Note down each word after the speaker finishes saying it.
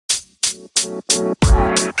Hey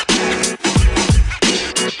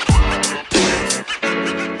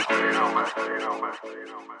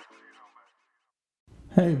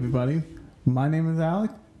everybody, my name is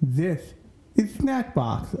Alex. This is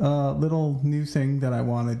SnackBox, a little new thing that I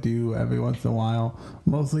want to do every once in a while.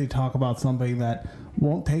 Mostly talk about something that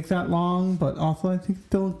won't take that long, but also I think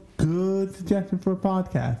still a good suggestion for a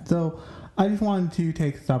podcast. So I just wanted to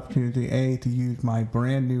take this opportunity, A, to use my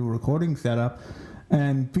brand new recording setup,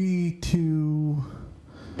 and B, to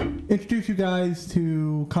introduce you guys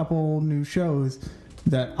to a couple new shows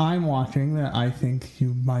that I'm watching that I think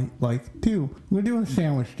you might like too. We're doing a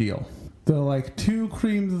sandwich deal. The two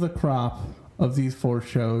creams of the crop of these 4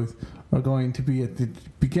 shows are going to be at the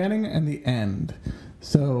beginning and the end.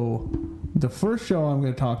 So the first show I'm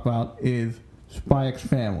going to talk about is Spy X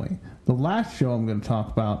Family. The last show I'm going to talk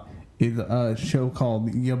about is a show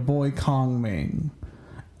called Ya Boy Kong Ming.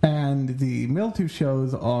 And the middle 2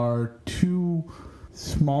 shows are 2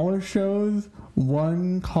 smaller shows.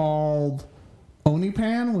 One called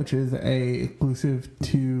Onipan, which is exclusive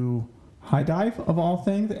to High Dive of all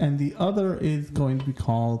things, and the other is going to be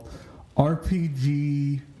called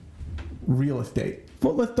RPG Real Estate.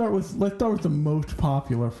 But let's start with the most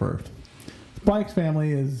popular first. Spy X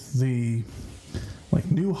Family is the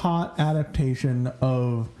new hot adaptation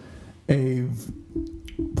of a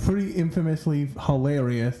pretty infamously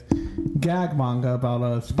hilarious gag manga about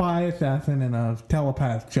a spy assassin and a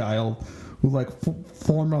telepath child who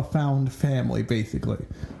form a found family, basically.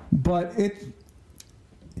 But it's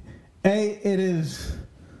the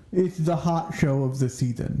hot show of the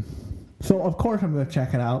season. So of course I'm gonna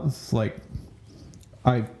check it out. It's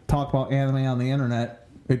I talk about anime on the internet.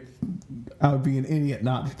 I would be an idiot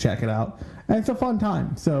not to check it out. And it's a fun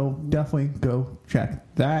time, so definitely go check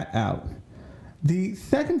that out. The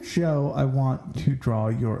second show I want to draw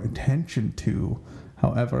your attention to,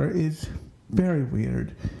 however, is very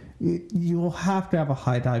weird. You'll have to have a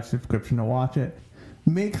High Dive subscription to watch it.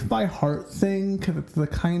 Makes my heart sing, because it's the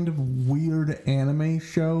kind of weird anime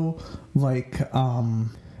show that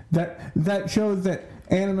shows that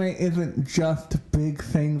anime isn't just big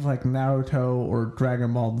things like Naruto or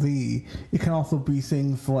Dragon Ball Z. It can also be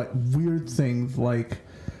things weird things like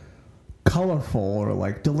Colorful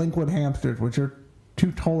or Delinquent Hamsters, which are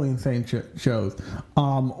 2 totally insane shows.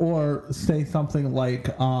 Or say something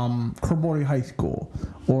like Kromori High School,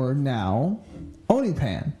 or now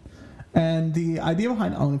Onipan. And the idea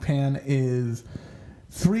behind Onipan is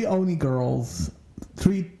 3 Oni girls,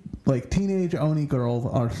 3 teenage Oni girls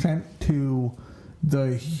are sent to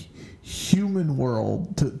the human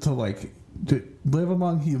world to live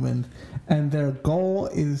among humans, and their goal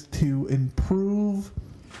is to improve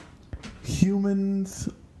humans.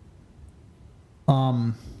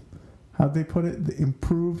 How'd they put it?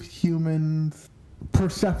 Improve humans'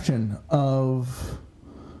 perception of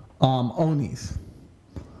Onis.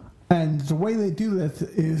 And the way they do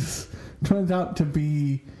this turns out to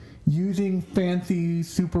be using fancy,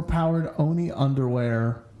 superpowered Oni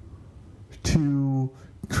underwear to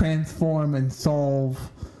transform and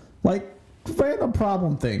solve, random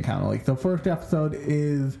problem thing, kind of. The first episode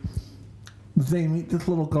is they meet this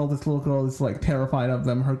little girl is terrified of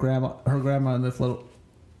them. Her grandma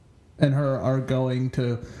and her are going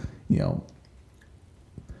to,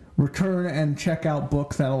 return and check out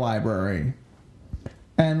books at a library.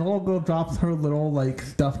 And the little girl drops her little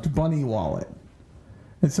stuffed bunny wallet.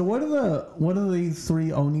 And so what do these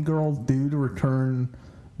 3 Oni girls do to return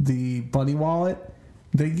the bunny wallet?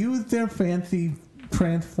 They use their fancy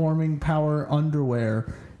transforming power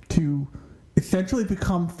underwear to essentially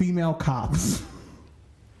become female cops.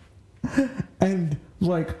 And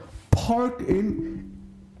park in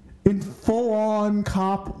full-on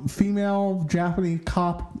female Japanese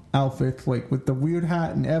cop outfits, with the weird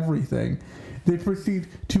hat and everything. They proceed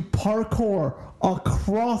to parkour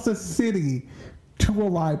across a city to a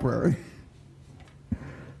library.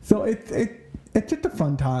 So it's just a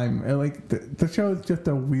fun time. The show is just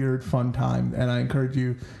a weird, fun time, and I encourage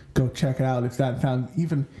you go check it out. If that sounds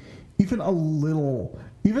even a little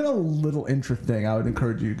interesting, I would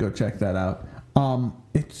encourage you to go check that out.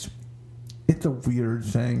 It's a weird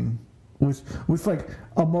thing with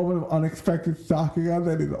a moment of unexpected shocking on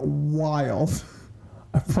that is wild.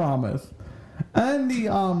 I promise. And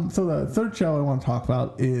so the third show I want to talk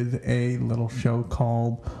about is a little show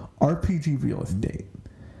called RPG Real Estate.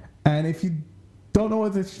 And if you don't know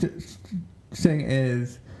what this thing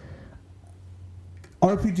is,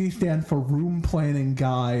 RPG stands for Room Planning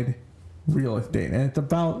Guide Real Estate, and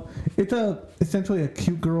it's essentially a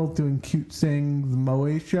cute girl doing cute things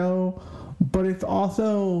moe show, but it's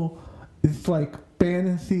also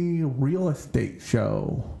fantasy real estate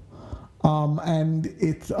show. And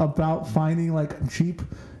it's about finding like cheap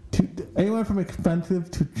to anywhere from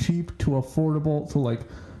expensive to cheap to affordable to like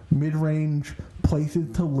mid-range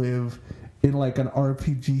places to live in like an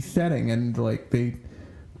RPG setting, and like they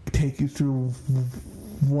take you through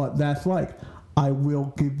what that's like. I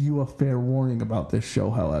will give you a fair warning about this show,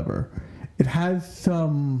 however. It has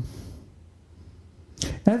some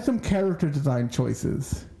character design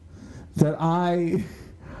choices that I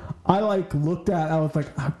like looked at. I was like,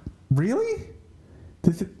 really?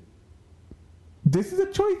 This is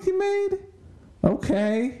a choice you made?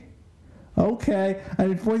 Okay.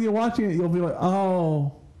 And when you're watching it, you'll be like,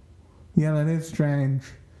 oh, yeah, that is strange.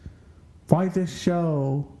 Why this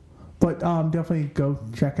show? But definitely go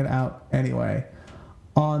check it out anyway.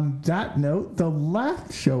 On that note, the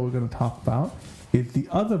last show we're going to talk about is the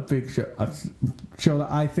other big show, show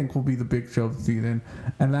that I think will be the big show of the season,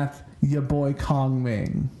 and that's your boy Kong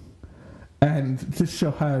Ming. And this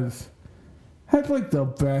show has like the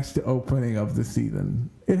best opening of the season.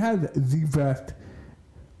 It has the best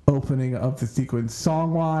opening of the sequence,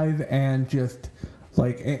 song-wise and just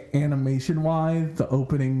like animation-wise. The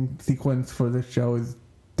opening sequence for this show is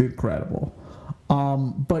incredible.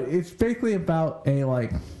 But it's basically about a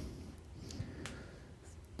like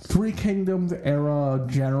Three Kingdoms era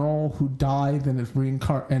general who dies and is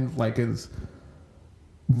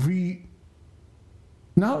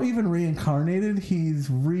not even reincarnated. He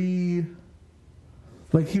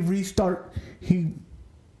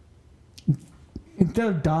instead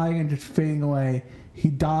of dying and just fading away, he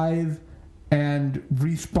dies and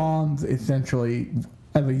respawns essentially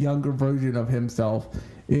as a younger version of himself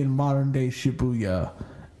in modern day Shibuya,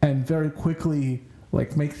 and very quickly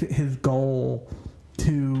like makes it his goal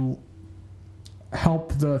to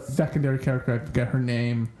help the secondary character, I forget her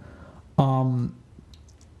name,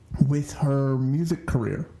 with her music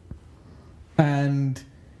career. And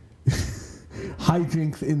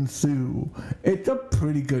hijinks ensue. It's a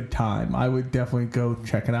pretty good time. I would definitely go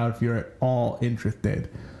check it out if you're at all interested.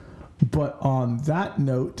 But on that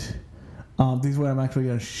note, this is where I'm actually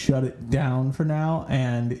going to shut it down for now.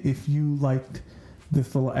 And if you liked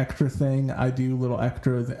this little extra thing, I do little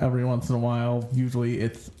extras every once in a while. Usually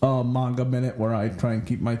it's a manga minute where I try and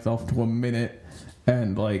keep myself to a minute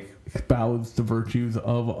and like espouse the virtues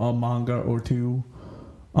of a manga or two.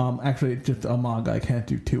 Actually, it's just a manga. I can't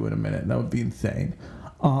do two in a minute. That would be insane.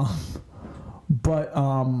 But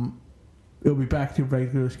it'll be back to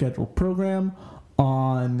regular scheduled program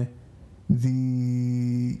on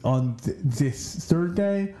this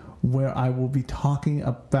Thursday, where I will be talking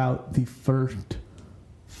about the first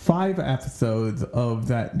 5 episodes of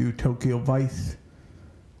that new Tokyo Vice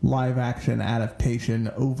live action adaptation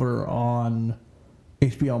over on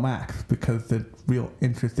HBO Max, because the real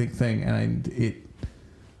interesting thing, and it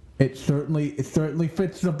certainly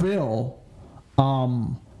fits the bill.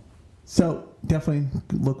 So definitely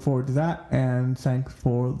look forward to that, and thanks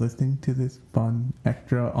for listening to this fun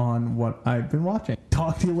extra on what I've been watching.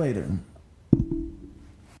 Talk to you later.